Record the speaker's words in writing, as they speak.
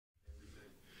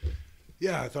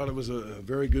Yeah, I thought it was a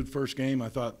very good first game. I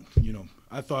thought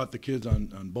the kids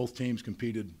on both teams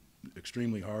competed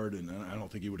extremely hard, and I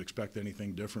don't think you would expect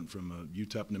anything different from a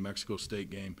UTEP New Mexico State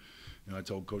game. I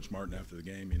told Coach Martin after the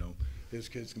game, his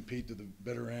kids compete to the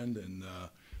bitter end, and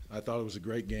I thought it was a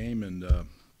great game. And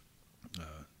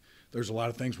there's a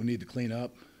lot of things we need to clean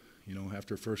up,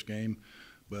 after first game,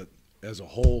 but as a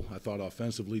whole, I thought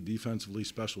offensively, defensively,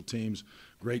 special teams,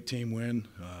 great team win.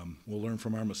 We'll learn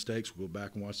from our mistakes. We'll go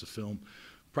back and watch the film.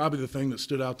 Probably the thing that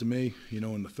stood out to me,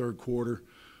 in the third quarter,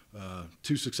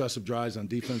 2 successive drives on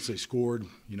defense, they scored,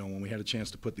 when we had a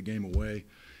chance to put the game away.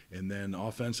 And then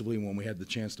offensively, when we had the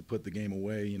chance to put the game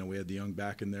away, we had the young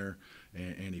back in there,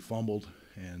 and he fumbled,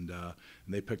 and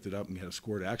they picked it up and had a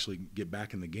score to actually get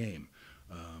back in the game.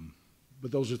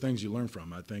 But those are things you learn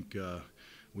from. I think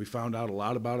we found out a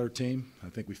lot about our team. I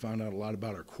think we found out a lot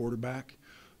about our quarterback.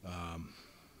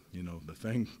 The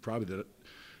thing probably that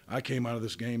I came out of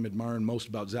this game admiring most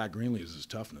about Zach Greenlee is his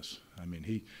toughness. I mean,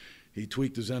 he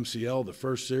tweaked his MCL the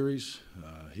first series.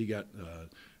 He got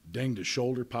dinged his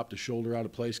shoulder, popped his shoulder out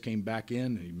of place, came back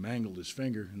in, and he mangled his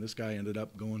finger. And this guy ended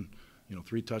up going,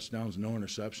 3 touchdowns, no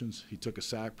interceptions. He took a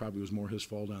sack, probably was more his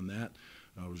fault on that.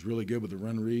 Was really good with the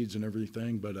run reads and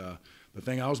everything. But the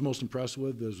thing I was most impressed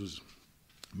with was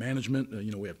management.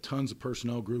 We have tons of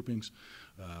personnel groupings,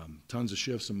 tons of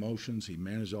shifts and motions. He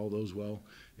managed all those well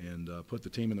and put the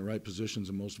team in the right positions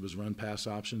in most of his run-pass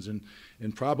options,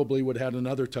 and probably would have had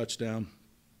another touchdown,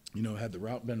 had the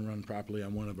route been run properly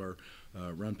on one of our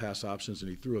run-pass options. And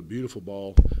he threw a beautiful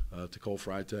ball to Cole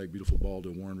Freitag, beautiful ball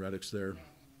to Warren Reddicks there.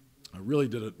 Really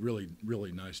did a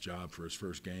really nice job for his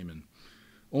first game, and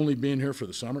only being here for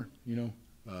the summer,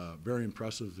 very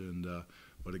impressive. And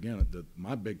but again,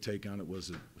 my big take on it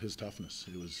was his toughness.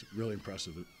 It was really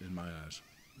impressive in my eyes.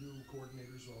 New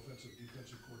coordinators, offensive,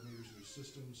 defensive coordinators, new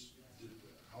systems.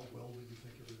 How well did you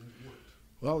think everything worked?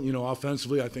 Well,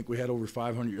 offensively, I think we had over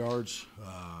 500 yards.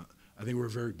 I think we were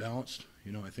very balanced.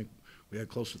 I think we had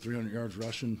close to 300 yards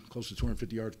rushing, close to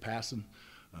 250 yards passing.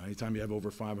 Anytime you have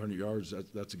over 500 yards,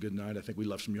 that's a good night. I think we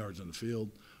left some yards on the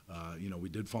field. We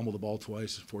did fumble the ball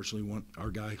twice. Fortunately, our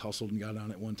guy hustled and got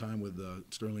on it one time with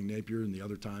Sterling Napier, and the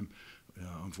other time,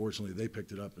 unfortunately, they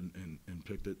picked it up and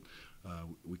picked it.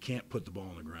 We can't put the ball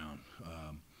on the ground.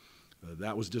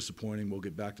 That was disappointing. We'll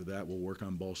get back to that. We'll work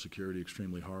on ball security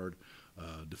extremely hard.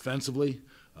 Defensively,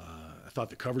 I thought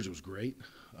the coverage was great.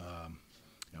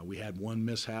 We had one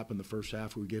mishap in the first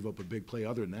half where we gave up a big play.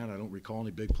 Other than that, I don't recall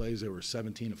any big plays. They were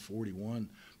 17 of 41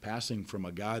 passing from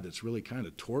a guy that's really kind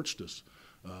of torched us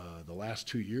the last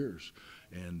 2 years.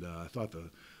 And I thought the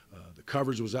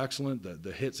coverage was excellent.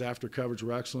 The hits after coverage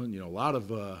were excellent. A lot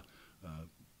of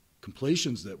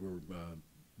completions that were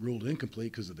ruled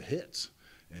incomplete because of the hits.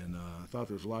 And I thought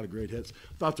there was a lot of great hits.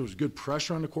 I thought there was good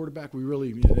pressure on the quarterback. We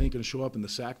really ain't going to show up in the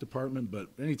sack department, but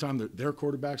anytime their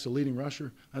quarterback's the leading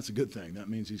rusher, that's a good thing. That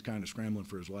means he's kind of scrambling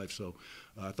for his life. So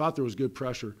I thought there was good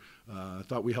pressure. I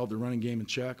thought we held the running game in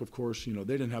check. Of course, they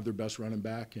didn't have their best running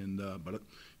back, but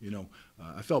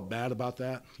I felt bad about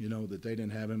that, that they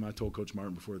didn't have him. I told Coach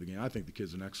Martin before the game, I think the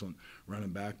kid's an excellent running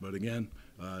back. But again,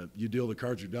 you deal the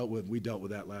cards you dealt with. We dealt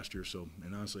with that last year. So,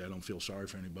 and honestly, I don't feel sorry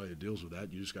for anybody that deals with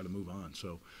that. You just got to move on.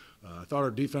 So I thought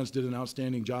our defense did an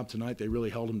outstanding job tonight. They really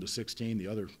held them to 16. The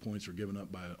other points were given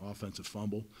up by an offensive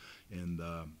fumble. And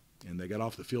they got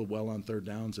off the field well on third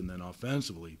downs. And then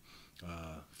offensively,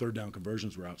 third down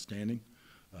conversions were outstanding.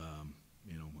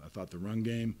 I thought the run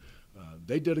game,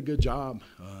 they did a good job.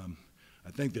 I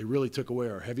think they really took away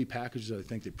our heavy packages. I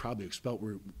think they probably expect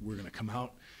we're going to come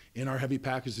out in our heavy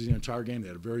packages the entire game. They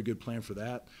had a very good plan for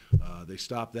that. They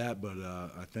stopped that, but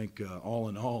I think all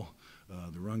in all,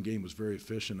 the run game was very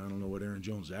efficient. I don't know what Aaron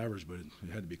Jones averaged, but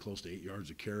it had to be close to 8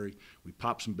 yards a carry. We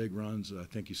popped some big runs. I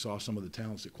think you saw some of the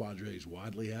talents that Quadres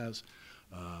Wadley has.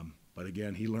 But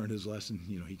again, he learned his lesson.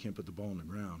 He can't put the ball on the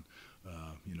ground.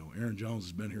 Aaron Jones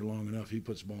has been here long enough. He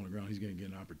puts the ball on the ground, he's going to get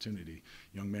an opportunity.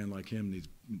 A young man like him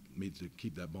needs to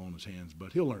keep that ball in his hands.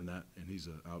 But he'll learn that, and he's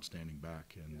an outstanding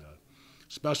back. And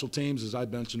special teams, as I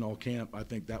mentioned all camp, I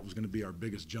think that was going to be our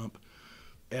biggest jump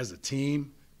as a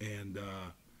team. And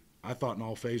I thought in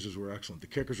all phases were excellent. The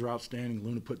kickers were outstanding.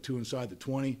 Luna put 2 inside the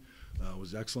 20,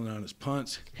 was excellent on his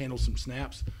punts, handled some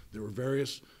snaps. There were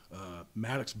various.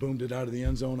 Maddox boomed it out of the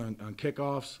end zone on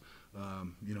kickoffs.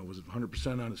 Was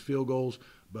 100% on his field goals,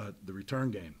 but the return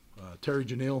game. Terry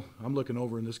Janelle, I'm looking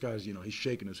over, and this guy's, he's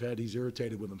shaking his head. He's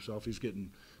irritated with himself. He's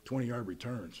getting 20-yard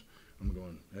returns. I'm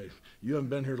going, hey, you haven't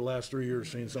been here the last 3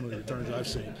 years seeing some of the returns I've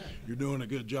seen. You're doing a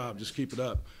good job. Just keep it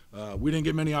up. We didn't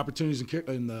get many opportunities in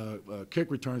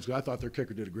kick returns because I thought their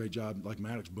kicker did a great job, like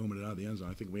Maddox booming it out of the end zone.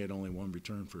 I think we had only one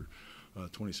return for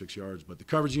 26 yards. But the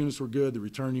coverage units were good. The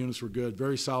return units were good.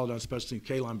 Very solid on special teams.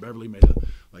 Kaylon Beverly made a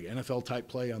like NFL-type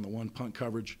play on the one punt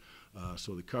coverage.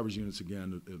 So the coverage units,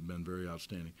 again, have been very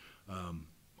outstanding.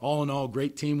 All in all,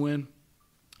 great team win.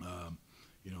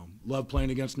 Love playing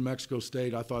against New Mexico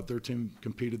State. I thought their team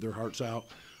competed their hearts out.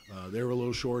 They were a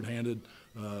little short-handed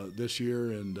this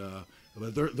year,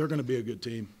 but they're going to be a good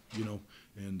team,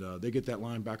 and they get that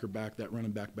linebacker back, that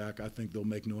running back. I think they'll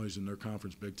make noise in their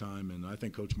conference big time, and I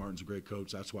think Coach Martin's a great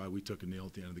coach. That's why we took a kneel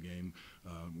at the end of the game.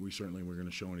 We certainly weren't going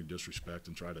to show any disrespect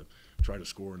and try to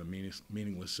score in a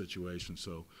meaningless situation.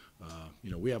 So,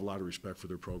 we have a lot of respect for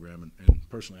their program, and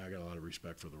personally, I got a lot of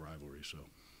respect for the rivalry. So.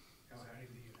 Is there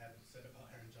anything you haven't said about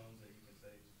Aaron Jones that you can say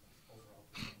overall?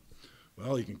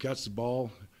 Well, he can catch the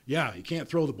ball. Yeah, he can't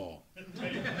throw the ball.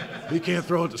 He can't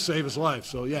throw it to save his life.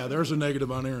 So, yeah, there's a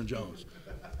negative on Aaron Jones.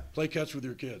 Play catch with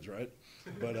your kids, right?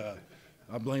 But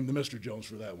I blame the Mr. Jones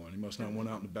for that one. He must not have went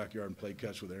out in the backyard and played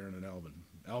catch with Aaron and Alvin.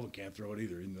 Alvin can't throw it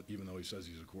either, even though he says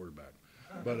he's a quarterback.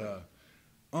 But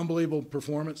unbelievable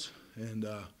performance, and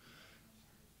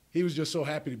he was just so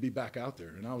happy to be back out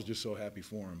there, and I was just so happy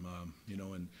for him,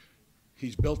 and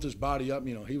he's built his body up.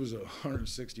 He was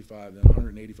 165, then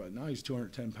 185. Now he's a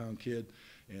 210-pound kid,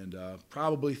 and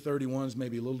probably 31s,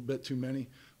 maybe a little bit too many.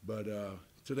 But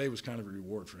today was kind of a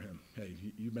reward for him. Hey,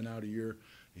 you've been out a year.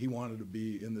 He wanted to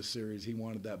be in this series. He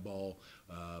wanted that ball.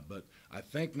 But I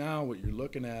think now what you're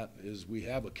looking at is we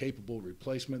have a capable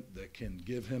replacement that can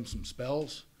give him some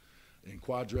spells in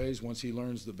quadres once he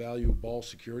learns the value of ball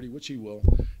security, which he will.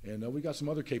 And we got some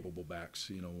other capable backs,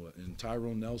 in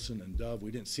Tyrone Nelson and Dove.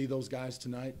 We didn't see those guys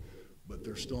tonight, but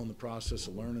they're still in the process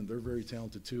of learning. They're very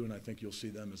talented too, and I think you'll see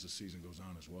them as the season goes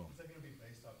on as well. Is that going to be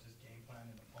based off just game plan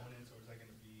and opponents, or is that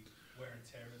going to be wear and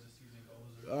tear as the season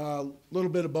goes? A little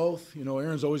bit of both.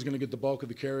 Aaron's always going to get the bulk of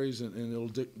the carries, and it'll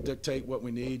dictate what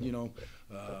we need,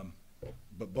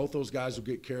 But both those guys will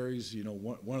get carries.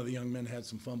 One of the young men had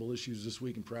some fumble issues this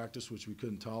week in practice, which we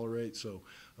couldn't tolerate. So,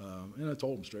 and I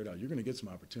told him straight out, you're going to get some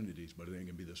opportunities, but it ain't going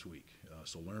to be this week.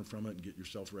 So learn from it and get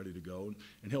yourself ready to go,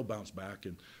 and he'll bounce back.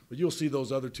 But you'll see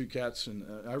those other two cats, and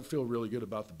I feel really good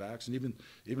about the backs, and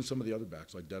even some of the other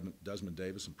backs like Desmond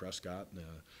Davis and Prescott.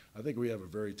 I think we have a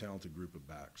very talented group of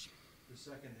backs. The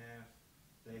second half,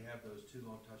 they have those two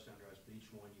long touchdown drives, but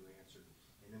each one you answered.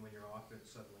 And then when your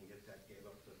offense suddenly gave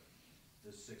up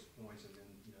the 6 points, and then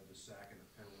the sack and the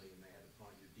penalty, and they had to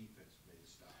find your defense made it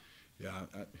stop. Yeah,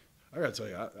 I got to tell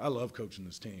you, I love coaching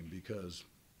this team because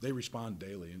they respond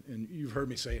daily. And you've heard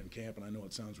me say it in camp, and I know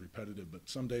it sounds repetitive, but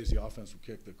some days the offense would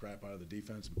kick the crap out of the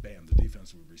defense, and bam, the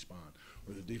defense would respond.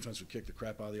 Or the defense would kick the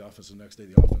crap out of the offense, the next day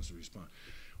the offense would respond.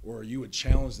 Or you would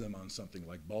challenge them on something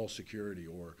like ball security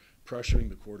or pressuring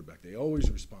the quarterback. They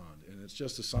always respond, and it's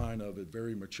just a sign of a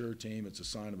very mature team. It's a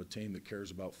sign of a team that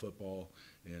cares about football,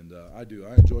 and I do.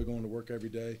 I enjoy going to work every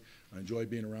day. I enjoy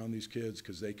being around these kids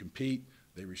because they compete,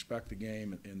 they respect the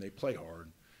game, and they play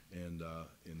hard, and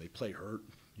they play hurt.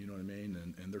 You know what I mean?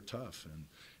 And they're tough,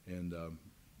 and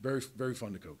very, very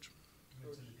fun to coach. You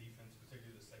mentioned the defense,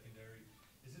 particularly the secondary.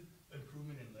 Is it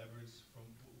improvement in leverage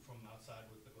from outside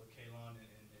with Kaylon and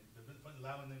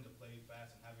allowing them to play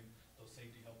fast and having those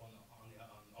safety help on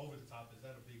over the top? Is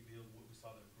that a big deal? What we saw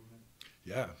the improvement?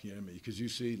 Yeah, because you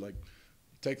see, like,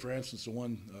 take for instance the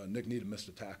one Nick Needham missed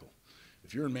a tackle.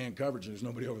 If you're in man coverage and there's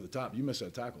nobody over the top, you miss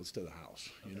that tackle, it's to the house.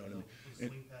 You know what I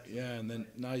mean? And then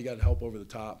now you got help over the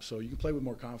top, so you can play with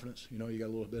more confidence. You got a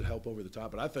little bit of help over the top.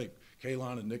 But I think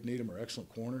Kaylon and Nick Needham are excellent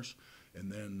corners.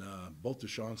 And then both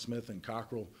Deshaun Smith and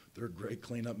Cockrell, they're great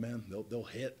cleanup men. They'll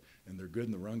hit, and they're good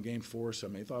in the run game for us. I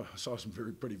mean, I saw some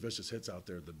pretty vicious hits out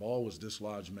there. The ball was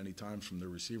dislodged many times from their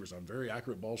receivers on very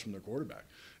accurate balls from their quarterback.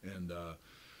 And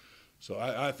so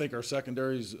I think our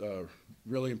secondary is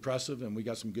really impressive, and we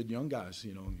got some good young guys.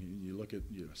 You look at,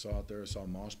 I saw out there, I saw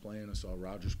Moss playing, I saw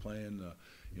Rogers playing,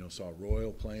 saw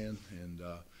Royal playing,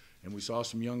 and we saw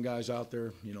some young guys out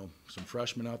there, some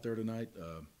freshmen out there tonight.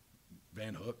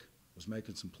 Van Hook was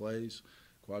making some plays.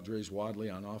 Quadres Wadley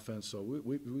on offense. So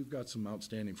we've got some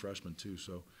outstanding freshmen too.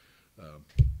 So a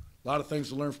lot of things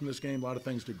to learn from this game, a lot of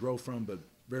things to grow from, but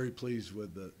very pleased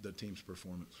with the team's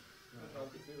performance. How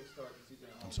does it feel to start the season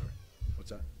at home? I'm sorry. What's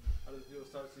that? How does it feel to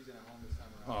start the season at home this time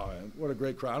around? Oh, and what a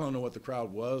great crowd. I don't know what the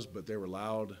crowd was, but they were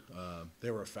loud.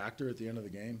 They were a factor at the end of the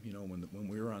game. When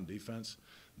we were on defense,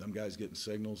 them guys getting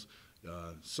signals.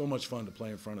 So much fun to play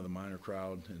in front of the minor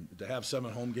crowd. And to have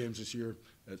 7 home games this year,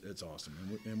 it's awesome.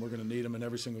 And we're going to need them in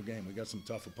every single game. We got some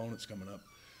tough opponents coming up.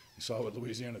 You saw what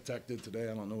Louisiana Tech did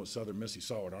today. I don't know what Southern Miss. You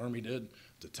saw what Army did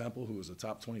to Temple, who was a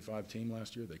top 25 team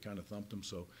last year. They kind of thumped them.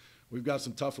 So we've got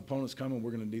some tough opponents coming.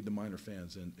 We're going to need the minor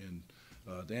fans. And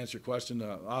To answer your question,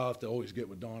 I'll have to always get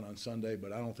with Dawn on Sunday,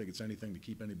 but I don't think it's anything to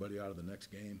keep anybody out of the next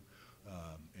game.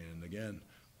 And again,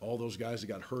 all those guys that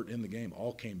got hurt in the game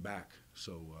all came back,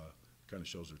 so kind of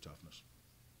shows their toughness.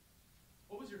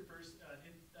 What was your first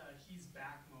he's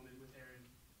back moment with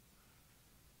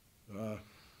Aaron?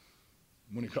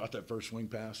 When he caught that first swing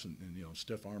pass and you know,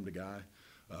 stiff-armed a guy.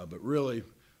 But really,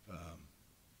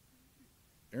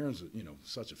 Aaron's, you know,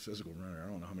 such a physical runner. I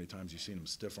don't know how many times you've seen him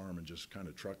stiff-arm and just kind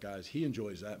of truck guys. He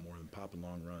enjoys that more than popping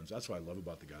long runs. That's what I love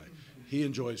about the guy. He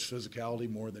enjoys physicality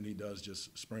more than he does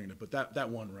just springing it. But that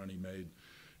one run he made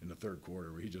in the third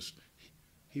quarter where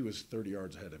he was 30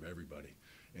 yards ahead of everybody.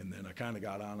 And then I kind of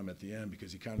got on him at the end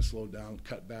because he kind of slowed down,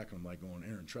 cut back, and I'm like going,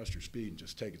 Aaron, trust your speed and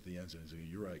just take it to the end zone. He's like,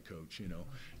 you're right, coach, you know.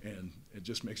 And it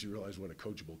just makes you realize what a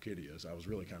coachable kid he is. I was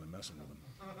really kind of messing with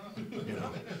him. You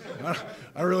know,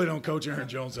 I really don't coach Aaron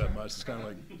Jones that much. It's kind of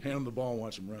like hand him the ball and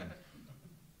watch him run.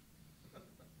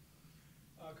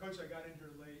 Coach, I got in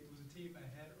here late. Was the team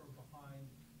ahead or behind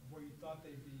of where you thought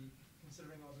they'd be,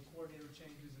 considering all the coordinator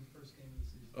changes in first game of the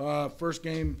season? First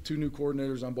game, 2 new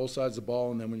coordinators on both sides of the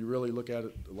ball, and then when you really look at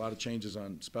it, a lot of changes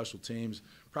on special teams.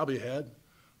 Probably ahead,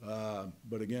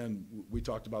 but again, we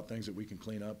talked about things that we can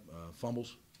clean up.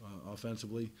 Fumbles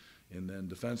offensively, and then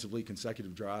defensively,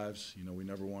 consecutive drives. You know, we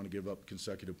never want to give up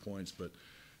consecutive points, but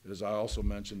as I also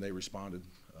mentioned, they responded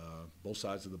both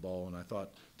sides of the ball, and I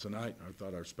thought tonight,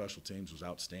 our special teams was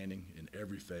outstanding in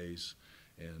every phase,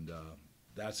 and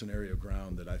that's an area of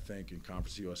ground that I think in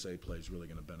Conference USA play is really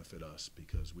going to benefit us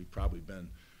because we've probably been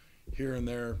here and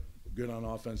there good on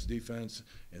offense, defense,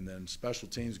 and then special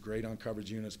teams great on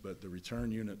coverage units, but the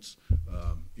return units,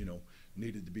 you know,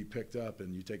 needed to be picked up.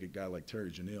 And you take a guy like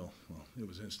Terry Janelle, well, it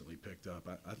was instantly picked up.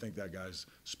 I think that guy's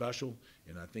special,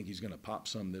 and I think he's going to pop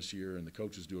some this year. And the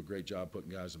coaches do a great job putting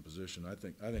guys in position. I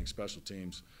think special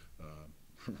teams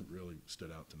really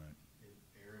stood out tonight.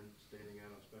 Aaron standing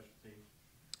out on special teams.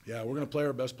 Yeah, we're going to play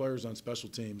our best players on special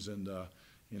teams, and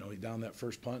you know, he downed that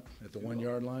first punt at the 1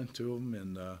 yard line, 2 of them,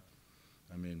 and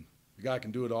I mean, the guy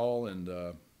can do it all, and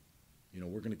you know,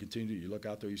 we're going to continue. You look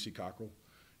out there, you see Cockrell,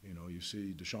 you know, you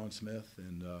see Deshaun Smith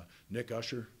and Nick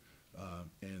Usher,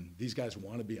 and these guys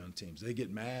want to be on teams. They get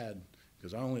mad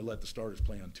because I only let the starters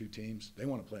play on 2 teams. They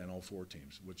want to play on all 4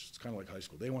 teams, which is kind of like high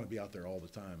school. They want to be out there all the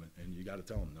time, and you got to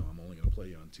tell them, no, I'm only going to play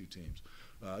you on 2 teams.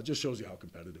 It just shows you how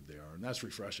competitive they are, and that's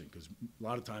refreshing because a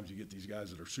lot of times you get these guys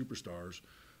that are superstars.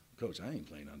 Coach, I ain't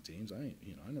playing on teams. I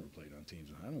never played on teams,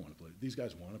 and I don't want to play. These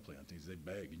guys want to play on teams. They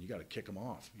beg, and you got to kick them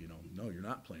off. You know, no, you're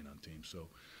not playing on teams. So,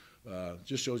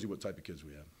 just shows you what type of kids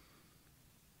we have.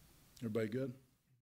 Everybody good?